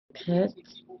Pet,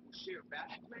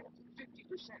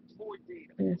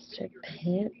 Mr.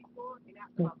 Pitt,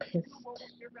 or Pissed,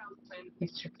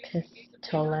 Mr.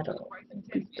 Pistoletto,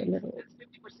 Pistoletto.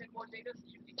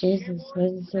 Jesus, why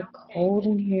is it so cold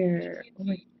in here? Oh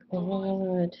my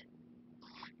god.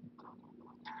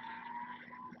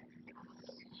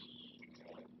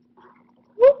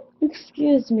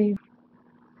 Excuse me.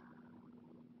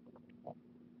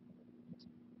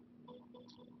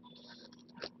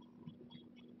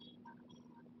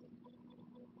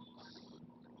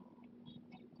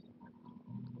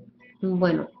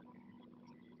 Bueno.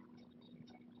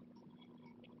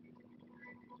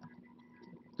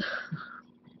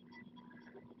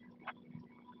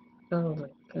 Oh my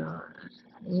god.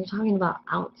 You're talking about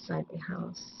outside the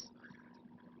house.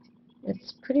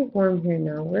 It's pretty warm here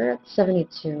now. We're at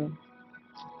 72.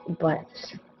 But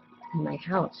in my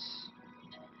house,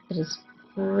 it is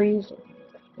freezing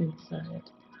inside.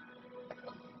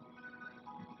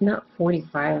 Not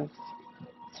 45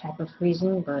 type of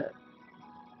freezing, but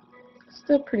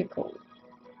still pretty cold.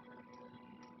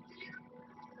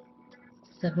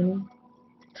 70.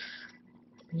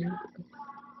 Yeah,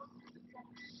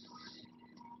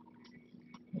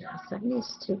 70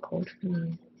 is too cold for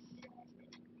me.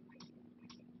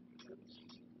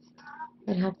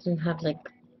 I'd have to have like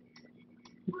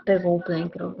a big old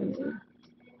blanket over me.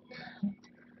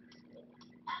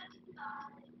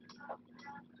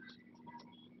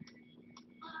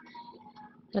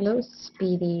 Hello,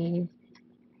 Speedy.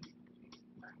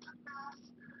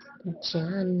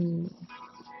 Jan.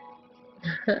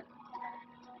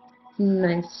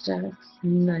 Nice stuff.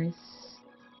 Nice.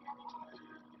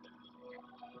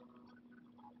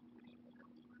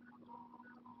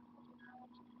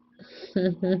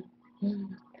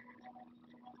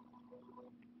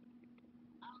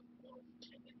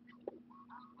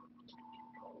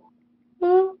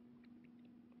 Oh,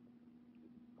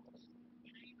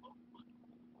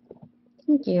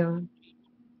 thank you.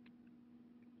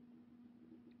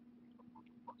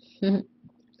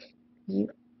 you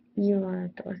you are a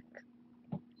dork.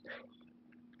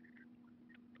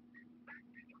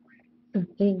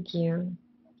 Thank you.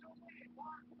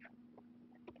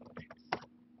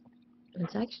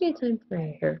 It's actually time for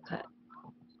a haircut.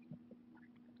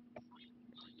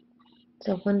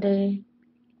 So one day,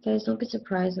 guys, don't be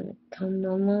surprised when I come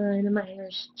online and my hair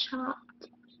is chopped.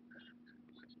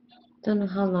 Don't know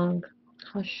how long,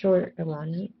 how short I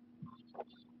want it,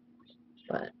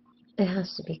 but it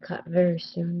has to be cut very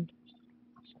soon.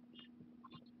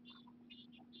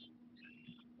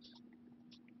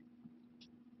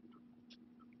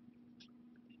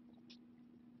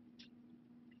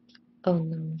 Oh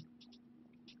no.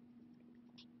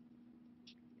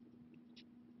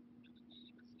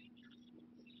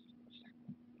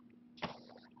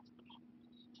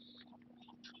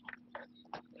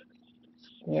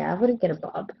 Yeah, I wouldn't get a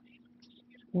bob,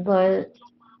 but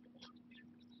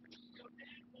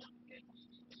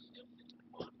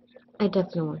I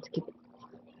definitely want to keep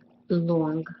it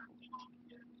long.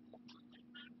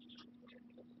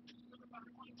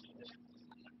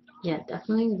 Yeah,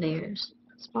 definitely layers.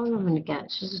 That's probably what I'm gonna get.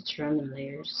 It's just a trim and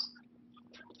layers.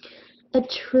 A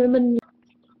trim and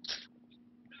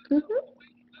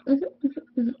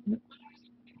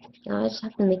I just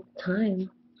have to make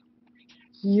time.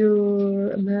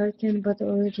 You're American, but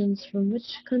origins from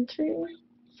which country?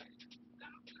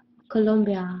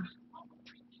 Colombia.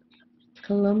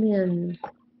 Colombian.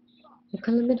 I'm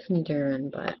Colombian from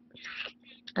Honduran, but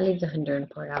I leave the Honduran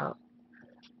part out.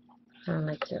 I don't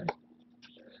like to.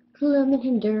 Colombian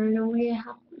Honduran, or we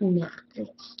have nah.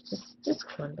 It's just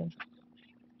Colombian.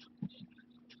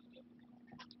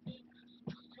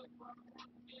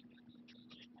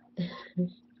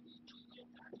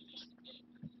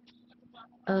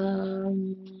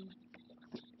 um.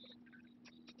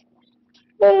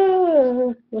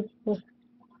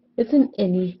 It's in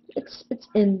any. It's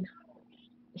in.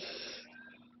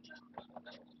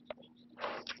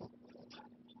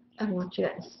 I don't want you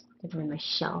guys to go in my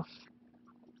shelf.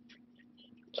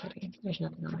 Okay, there's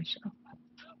nothing on my shelf.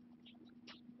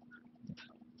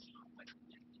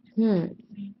 Hmm.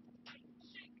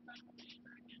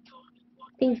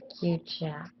 Thank you,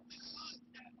 Jack.